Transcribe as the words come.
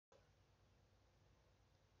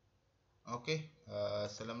Okay,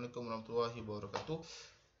 Assalamualaikum warahmatullahi wabarakatuh,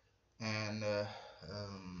 and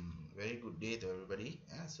very good day to everybody.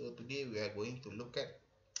 So today we are going to look at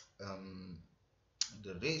um,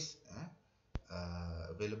 the risk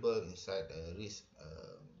available inside the risk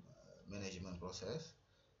management process.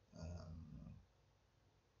 Um,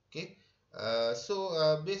 okay,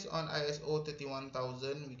 based on ISO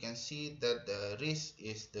 31000, we can see that the risk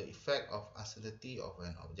is the effect of uncertainty of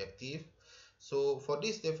an objective. So for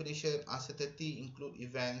this definition, uncertainty include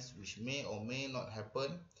events which may or may not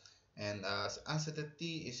happen, and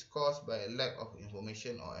uncertainty is caused by a lack of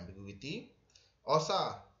information or ambiguity.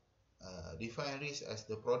 OSA define risk as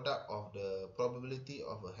the product of the probability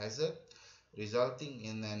of a hazard resulting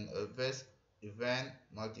in an adverse event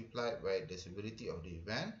multiplied by the severity of the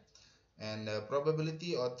event, and the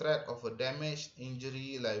probability or threat of a damage,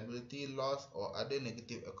 injury, liability, loss, or other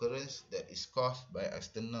negative occurrence that is caused by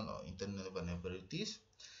external or internal vulnerabilities.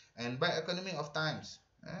 And by economy of times,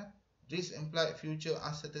 this implied future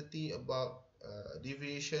uncertainty about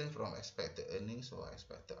deviation from expected earnings or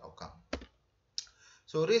expected outcome.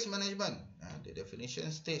 So risk management, the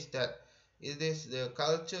definition states that it is the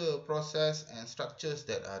culture, process, and structures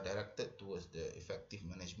that are directed towards the effective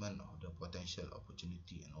management of the potential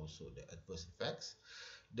opportunity and also the adverse effects.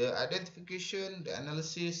 The identification, the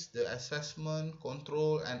analysis, the assessment,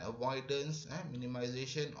 control, and avoidance,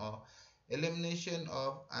 minimization or elimination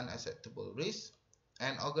of unacceptable risks.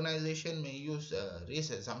 An organization may use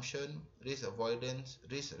risk assumption, risk avoidance,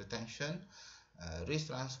 risk retention, risk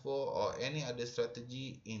transfer, or any other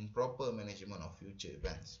strategy in proper management of future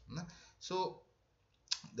events. So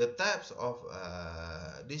the types of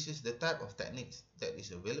this is the type of techniques that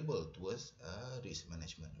is available towards risk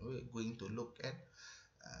management. We're going to look at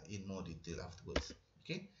in more detail afterwards.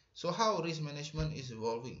 Okay, so how risk management is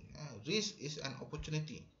evolving. Risk is an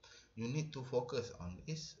opportunity. You need to focus on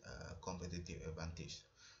its competitive advantage.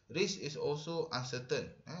 Risk is also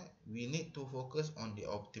uncertain. We need to focus on the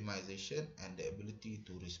optimization and the ability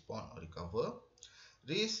to respond or recover.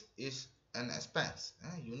 Risk is an expense.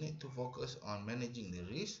 You need to focus on managing the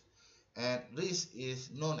risk. And risk is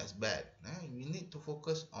known as bad. We need to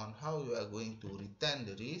focus on how you are going to retain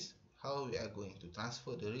the risk, how we are going to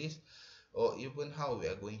transfer the risk, or even how we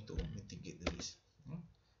are going to mitigate the risk.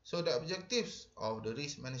 So the objectives of the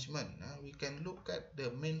risk management, we can look at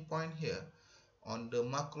the main point here on the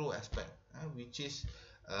macro aspect, which is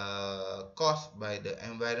caused by the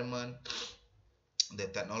environment, the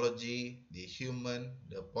technology, the human,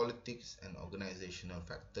 the politics, and organizational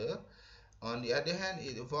factor. On the other hand,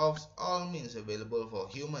 it involves all means available for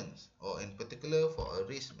humans, or in particular for a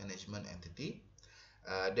risk management entity,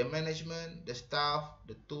 the management, the staff,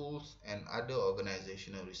 the tools, and other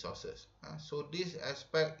organizational resources. So this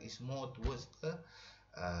aspect is more towards the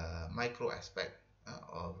micro aspect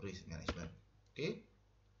of risk management. Okay,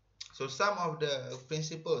 so some of the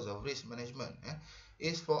principles of risk management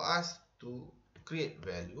is for us to create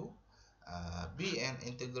value, be an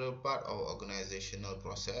integral part of organizational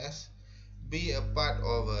process, be a part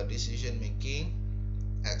of decision making,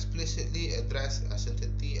 explicitly address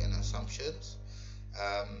uncertainty and assumptions,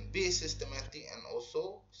 be systematic and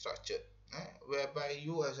also structured, whereby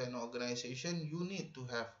you as an organization, you need to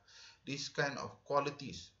have this kind of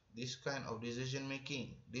qualities, this kind of decision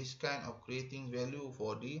making, this kind of creating value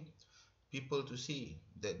for the people to see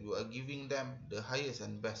that you are giving them the highest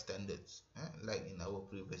and best standards, like in our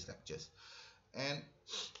previous lectures. And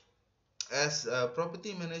as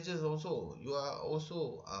property managers also, you are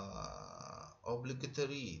also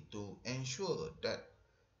obligatory to ensure that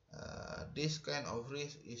this kind of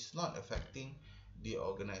risk is not affecting the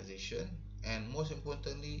organization, and most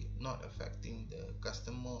importantly not affecting the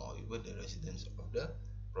customer or even the residents of the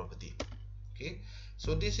property. Okay,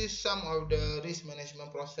 so this is some of the risk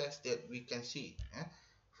management process that we can see.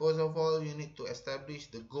 First of all, you need to establish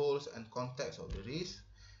the goals and context of the risk.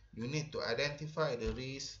 You need to identify the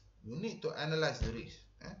risk. You need to analyze the risk.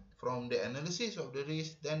 From the analysis of the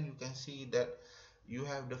risk, then you can see that you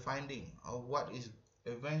have the finding of what is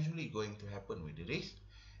eventually going to happen with the risk,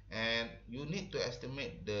 and you need to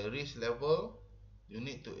estimate the risk level. You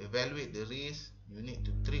need to evaluate the risk. You need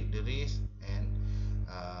to treat the risk, and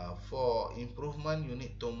for improvement, you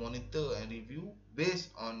need to monitor and review based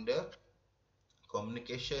on the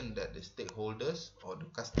communication that the stakeholders or the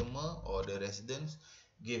customer or the residents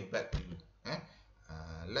give back to you.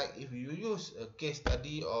 Like if you use a case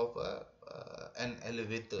study of an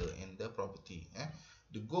elevator in the property,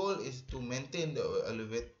 the goal is to maintain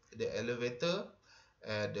the elevator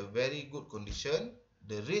at a very good condition.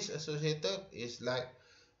 The risk associated is like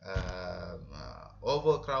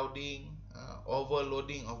overcrowding,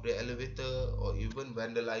 overloading of the elevator, or even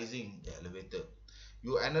vandalizing the elevator.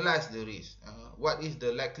 You analyze the risk. What is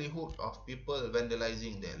the likelihood of people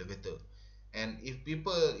vandalizing the elevator? And if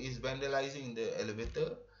people is vandalizing the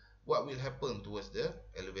elevator, what will happen towards the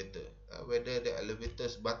elevator? Whether the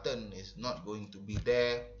elevator's button is not going to be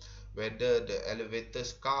there, whether the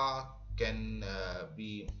elevator's car can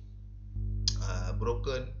be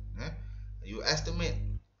broken. You estimate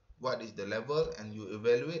what is the level, and you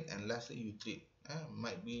evaluate, and lastly you treat.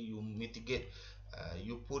 Might be you mitigate,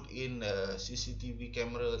 you put in a CCTV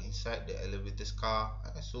camera inside the elevator's car,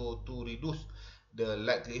 so to reduce the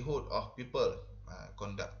likelihood of people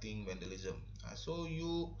conducting vandalism. So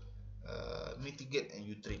you mitigate and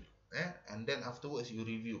you treat, and then afterwards you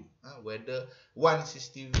review whether one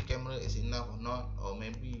CCTV camera is enough or not, or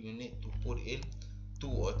maybe you need to put in 2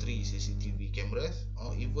 or 3 CCTV cameras,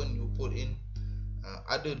 or even you put in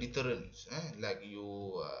other deterrents, like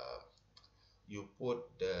you put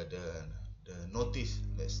the notice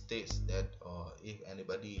that states that, or if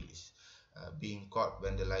anybody is being caught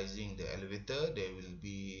vandalizing the elevator, they will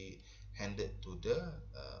be handed to the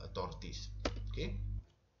authorities. Okay,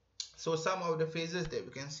 so some of the phases that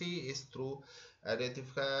we can see is through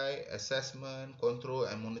identify, assessment, control,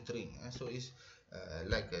 and monitoring. So it's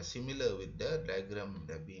like similar with the diagram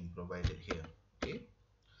that being provided here. Okay,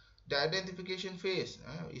 the identification phase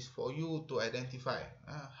is for you to identify,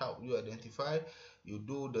 how you identify. You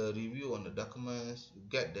do the review on the documents, you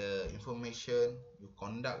get the information, you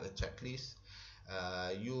conduct a checklist,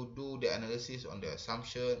 you do the analysis on the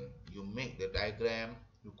assumption, you make the diagram,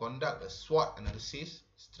 you conduct a SWOT analysis: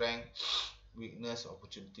 strength, weakness,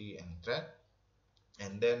 opportunity, and threat.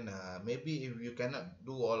 And then maybe if you cannot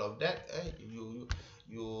do all of that, you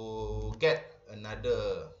get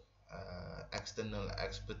another external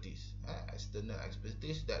expertise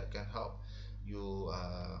that can help you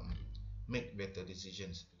make better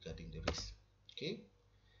decisions regarding the risk. Okay,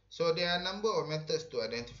 so there are a number of methods to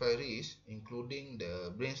identify risk, including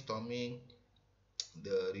the brainstorming,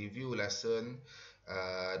 the review lesson,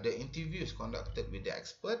 the interviews conducted with the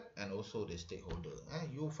expert, and also the stakeholder.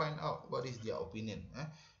 You find out what is their opinion,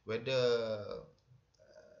 whether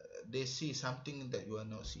they see something that you are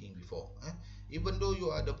not seeing before. Even though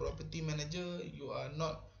you are the property manager, you are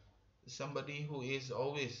not somebody who is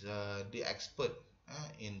always the expert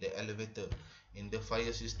in the elevator, in the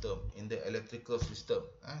fire system, in the electrical system.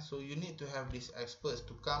 So you need to have these experts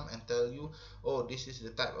to come and tell you, oh, this is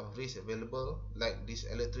the type of risk available, like this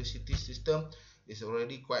electricity system is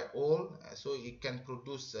already quite old, so it can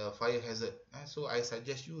produce fire hazard. So I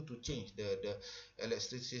suggest you to change the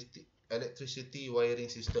electricity wiring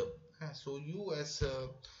system. So you as a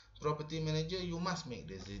property manager, you must make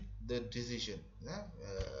the decision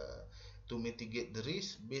to mitigate the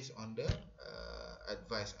risk based on the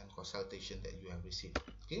advice and consultation that you have received.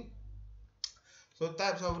 Okay, so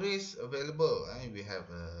types of risk available, we have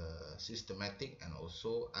systematic and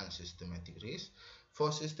also unsystematic risk.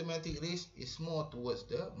 For systematic risk, is more towards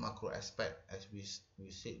the macro aspect, as we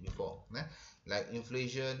said before, like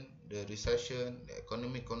inflation, the recession, the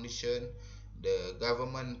economic condition, the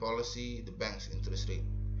government policy, the bank's interest rate.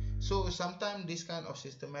 So sometimes this kind of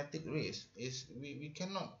systematic risk is we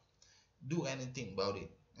cannot do anything about it.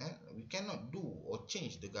 We cannot do or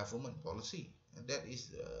change the government policy. That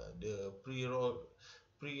is the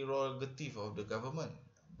prerogative of the government.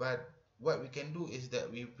 But what we can do is that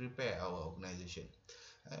we prepare our organization.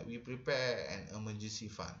 We prepare an emergency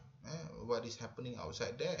fund. What is happening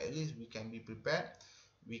outside there, at least we can be prepared.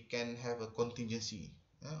 We can have a contingency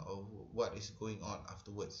of what is going on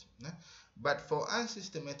afterwards. But for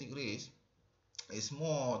unsystematic risk, it's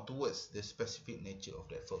more towards the specific nature of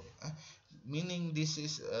that firm, meaning this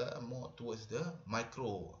is more towards the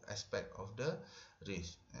micro aspect of the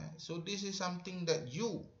risk. So this is something that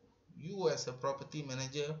you as a property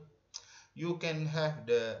manager, you can have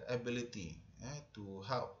the ability to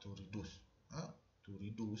help to reduce,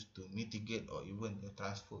 to mitigate, or even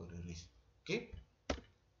transfer the risk. Okay,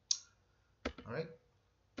 all right.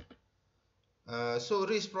 So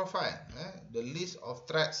risk profile, the list of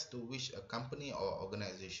threats to which a company or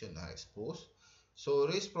organization are exposed. So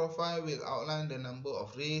risk profile will outline the number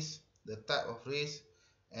of risks, the type of risk,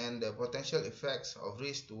 and the potential effects of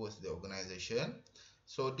risk towards the organization.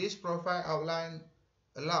 So this profile outline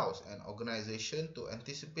allows an organization to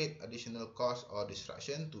anticipate additional cost or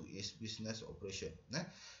disruption to its business operation.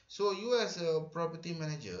 So you as a property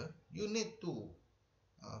manager, you need to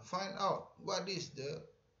find out what is the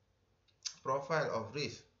profile of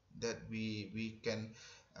risk that we can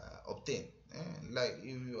obtain. Like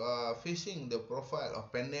if you are facing the profile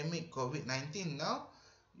of pandemic COVID-19 now,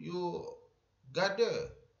 you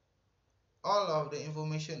gather all of the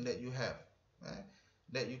information that you have, eh,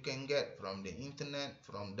 that you can get from the internet,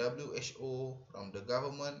 from WHO, from the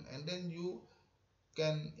government, and then you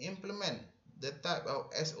can implement the type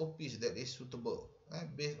of SOPs that is suitable,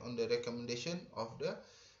 based on the recommendation of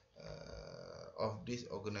these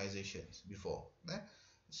organizations before.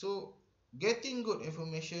 So getting good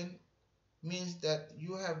information means that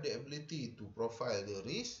you have the ability to profile the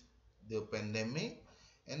risk, the pandemic,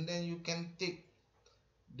 and then you can take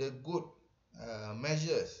the good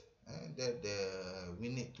measures that we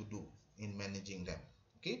need to do in managing them.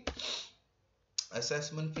 Okay,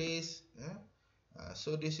 assessment phase.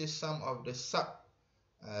 So this is some of the sub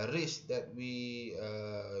risk that we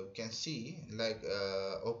can see, like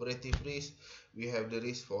operative risk. We have the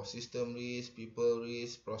risk for system risk, people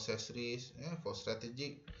risk, process risk. For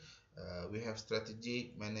strategic, we have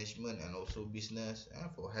strategic, management, and also business.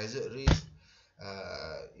 For hazard risk,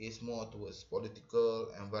 is more towards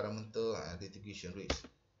political, environmental, and litigation risk.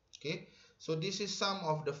 Okay, so this is some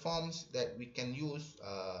of the forms that we can use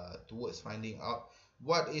towards finding out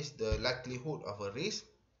what is the likelihood of a risk,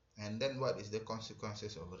 and then what is the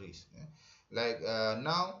consequences of a risk. Like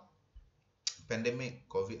now, pandemic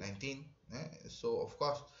COVID-19. So of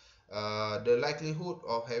course, the likelihood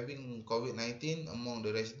of having COVID-19 among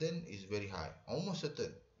the resident is very high, almost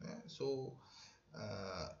certain. So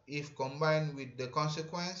if combined with the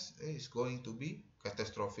consequence, it's going to be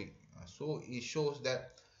catastrophic. So it shows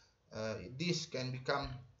that this can become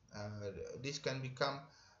uh,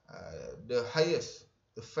 the highest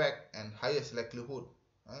effect and highest likelihood,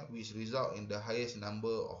 which result in the highest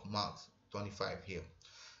number of marks, 25 here.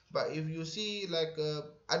 But if you see like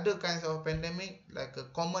other kinds of pandemic, like a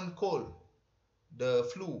common cold, the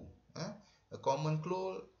flu, a common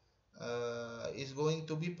cold is going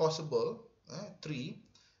to be possible, 3,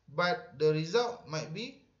 but the result might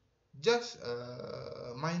be just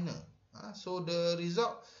minor. So the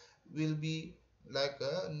result will be like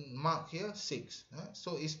a mark here 6.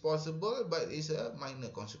 So it's possible, but it's a minor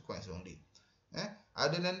consequence only.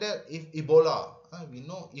 Other than that, if Ebola, we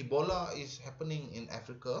know Ebola is happening in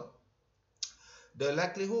Africa, the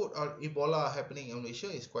likelihood of Ebola happening in Malaysia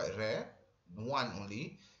is quite rare, 1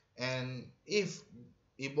 only. And if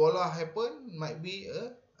Ebola happen, might be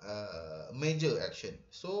a major action.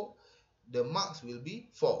 So the marks will be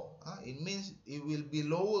 4. It means it will be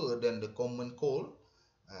lower than the common cold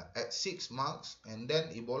at 6 marks, and then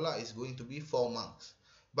Ebola is going to be 4 marks.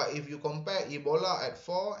 But if you compare Ebola at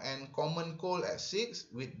 4 and common cold at 6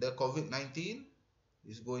 with the COVID-19,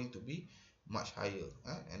 it's going to be much higher.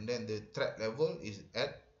 And then the threat level is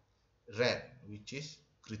at red, which is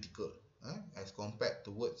critical, as compared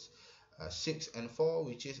towards 6 and 4,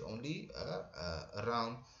 which is only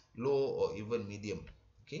around low or even medium.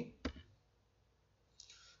 Okay.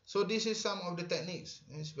 So this is some of the techniques.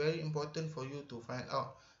 It's very important for you to find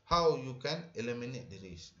out how you can eliminate the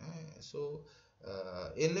risk. So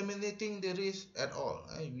eliminating the risk at all.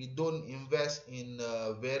 We don't invest in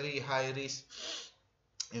very high risk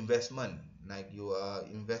investment, like you are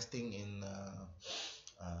investing in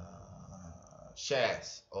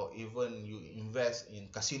shares, or even you invest in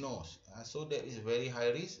casinos. So that is very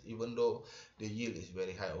high risk, even though the yield is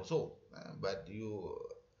very high also. But you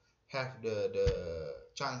have the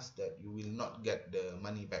chance that you will not get the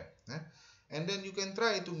money back. And then you can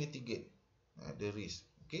try to mitigate the risk.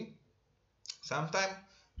 Okay. Sometimes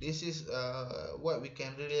this is what we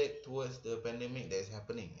can relate towards the pandemic that is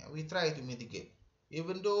happening. We try to mitigate,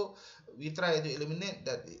 even though we try to eliminate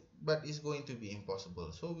that, but it's going to be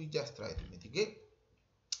impossible. So we just try to mitigate.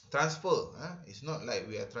 Transfer, it's not like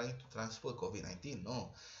we are trying to transfer COVID-19,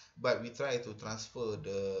 no, but we try to transfer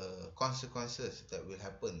the consequences that will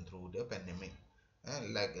happen through the pandemic,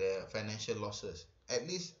 like financial losses. At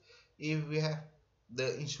least if we have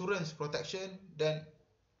the insurance protection, then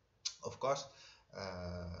of course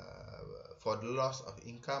for the loss of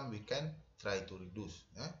income we can try to reduce,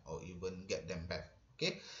 or even get them back.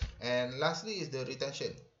 Okay. And lastly is the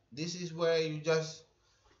retention. This is where you just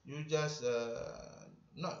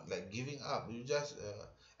not like giving up, you just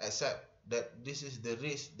accept that this is the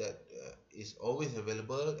risk that is always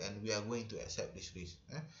available, and we are going to accept this risk.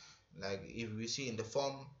 Like if we see in the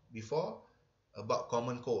form before about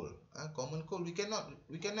common cold, we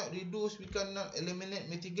cannot reduce, we cannot eliminate,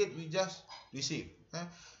 mitigate, we just receive.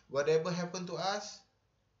 Whatever happened to us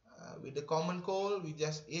with the common cold, we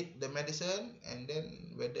just eat the medicine, and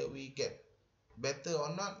then whether we get better or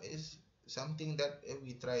not is something that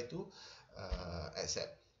we try to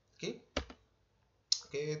accept. Okay.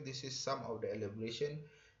 Okay, this is some of the elaboration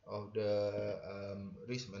of the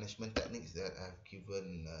risk management techniques that I've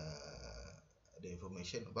given the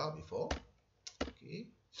information about before. Okay,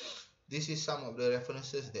 This is some of the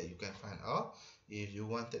references that you can find out if you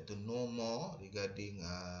wanted to know more regarding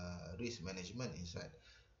risk management inside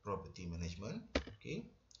property management. Okay,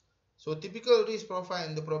 so typical risk profile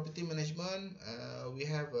in the property management, we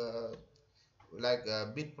have like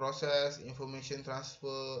bid process, information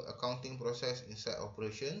transfer, accounting process inside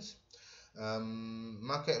operations,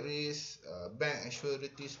 market risk, bank and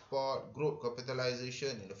surety support, growth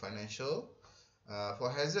capitalization in the financial.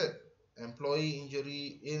 For hazard, employee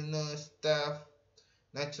injury, illness, theft,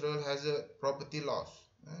 natural hazard, property loss.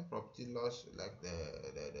 Property loss, like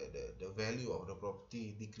the value of the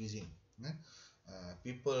property decreasing.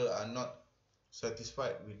 People are not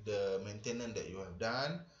satisfied with the maintenance that you have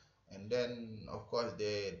done, and then of course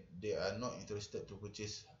they are not interested to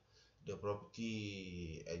purchase the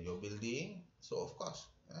property at your building. So of course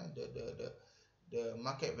the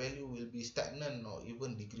market value will be stagnant or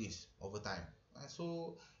even decrease over time.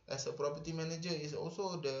 So as a property manager, is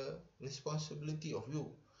also the responsibility of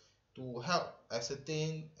you to help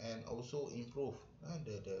ascertain and also improve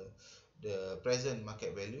the present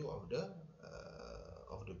market value of the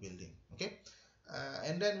building. Okay,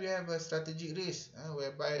 and then we have a strategic risk,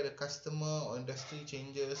 whereby the customer or industry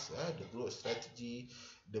changes, the growth strategy,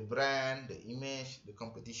 the brand, the image, the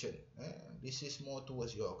competition. This is more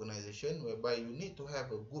towards your organization, whereby you need to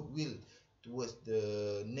have a goodwill towards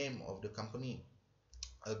the name of the company,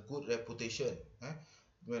 a good reputation.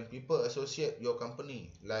 When people associate your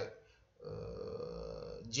company, like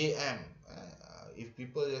JM, if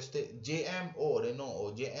people just take JM, oh they know,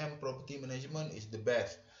 oh JM property management is the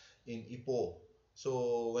best in Ipoh.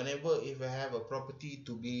 So whenever if I have a property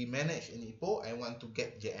to be managed in Ipoh, I want to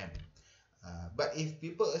get JM. But if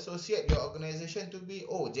people associate your organization to be,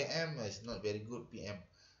 oh JM is not very good PM,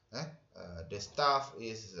 the staff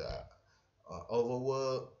is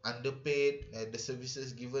overworked, underpaid, the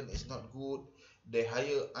services given is not good, they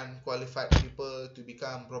hire unqualified people to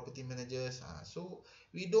become property managers. So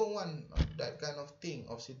we don't want that kind of thing,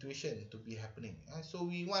 of situation to be happening. So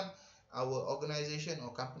we want our organization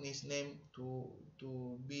or company's name to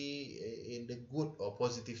be in the good or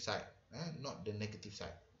positive side, not the negative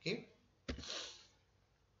side. Okay,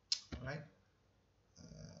 all right.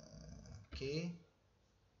 Okay,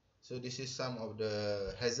 so this is some of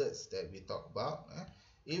the hazards that we talk about.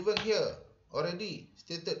 Even here already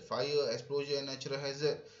stated: fire, explosion, natural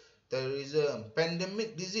hazard, terrorism,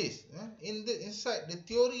 pandemic, disease. Inside the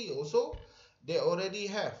theory also, they already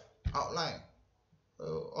have outline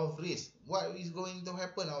of risk, what is going to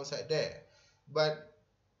happen outside there. But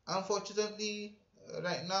unfortunately,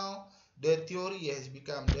 right now the theory has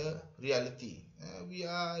become the reality. We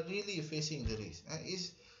are really facing the risk, and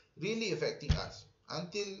it's really affecting us.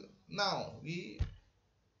 Until now, we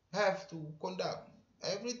have to conduct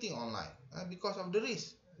everything online, because of the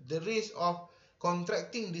risk of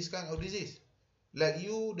contracting this kind of disease. Like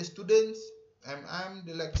you, the students, I'm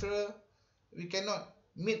the lecturer, we cannot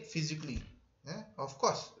meet physically. Of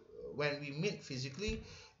course, when we meet physically,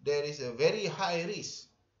 there is a very high risk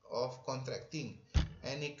of contracting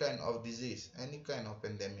any kind of disease, any kind of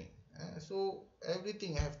pandemic. So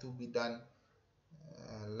everything have to be done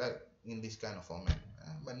like in this kind of format.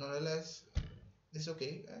 But nonetheless, it's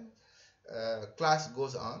okay. Class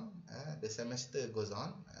goes on, the semester goes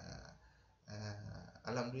on.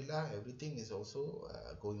 Alhamdulillah, everything is also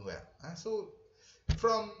going well. So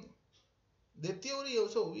from the theory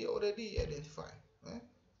also, we already identify.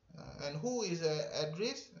 And who is at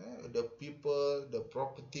risk? The people, the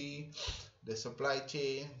property, the supply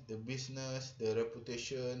chain, the business, the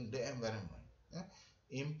reputation, the environment.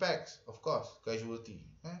 Impacts, of course, casualty,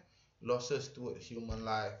 losses to human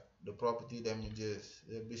life, the property damages,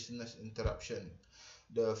 the business interruption,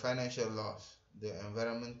 the financial loss, the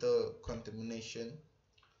environmental contamination,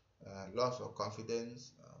 loss of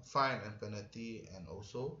confidence, fine and penalty, and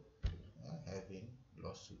also having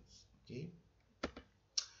lawsuits. Okay.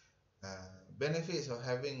 Benefits of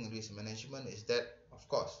having risk management is that, of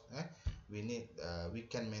course, we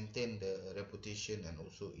can maintain the reputation and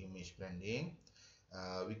also image branding.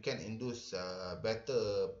 We can induce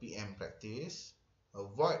better PM practice,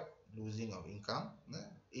 avoid losing of income.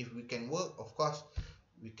 If we can work, of course,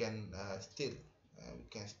 we can still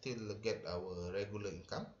get our regular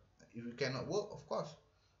income. If we cannot work, of course,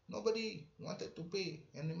 nobody wanted to pay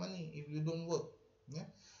any money if you don't work.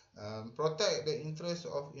 Protect the interests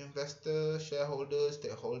of investors, shareholders,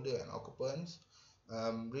 stakeholders, and occupants.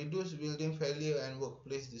 Reduce building failure and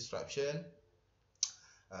workplace disruption.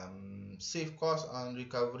 Save costs on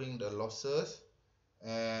recovering the losses,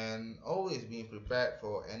 and always being prepared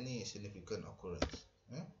for any significant occurrence.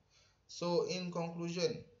 So in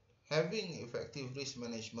conclusion, having effective risk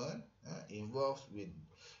management involves with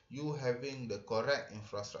you having the correct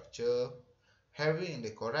infrastructure, having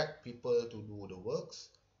the correct people to do the works,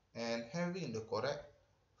 and having the correct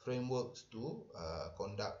frameworks to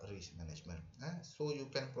conduct risk management. So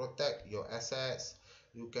you can protect your assets,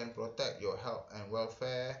 you can protect your health and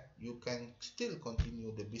welfare, you can still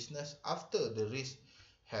continue the business after the risk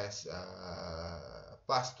has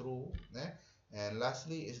passed through. And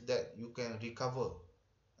lastly is that you can recover.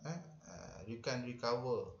 You can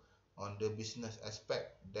recover on the business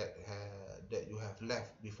aspect that you have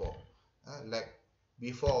left before, like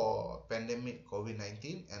before pandemic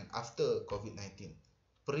COVID-19 and after COVID-19,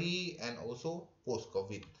 pre and also post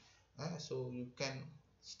COVID. So you can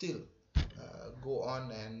still go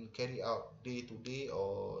on and carry out day to day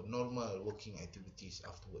or normal working activities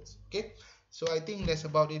afterwards. Okay, so I think that's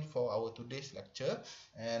about it for our today's lecture,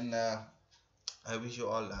 and I wish you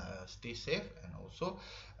all stay safe, and also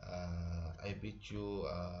I bid you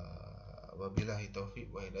wabillahi taufiq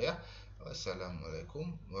wa hidayah.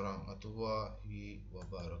 Wassalamualaikum warahmatullahi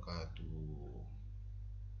wabarakatuh.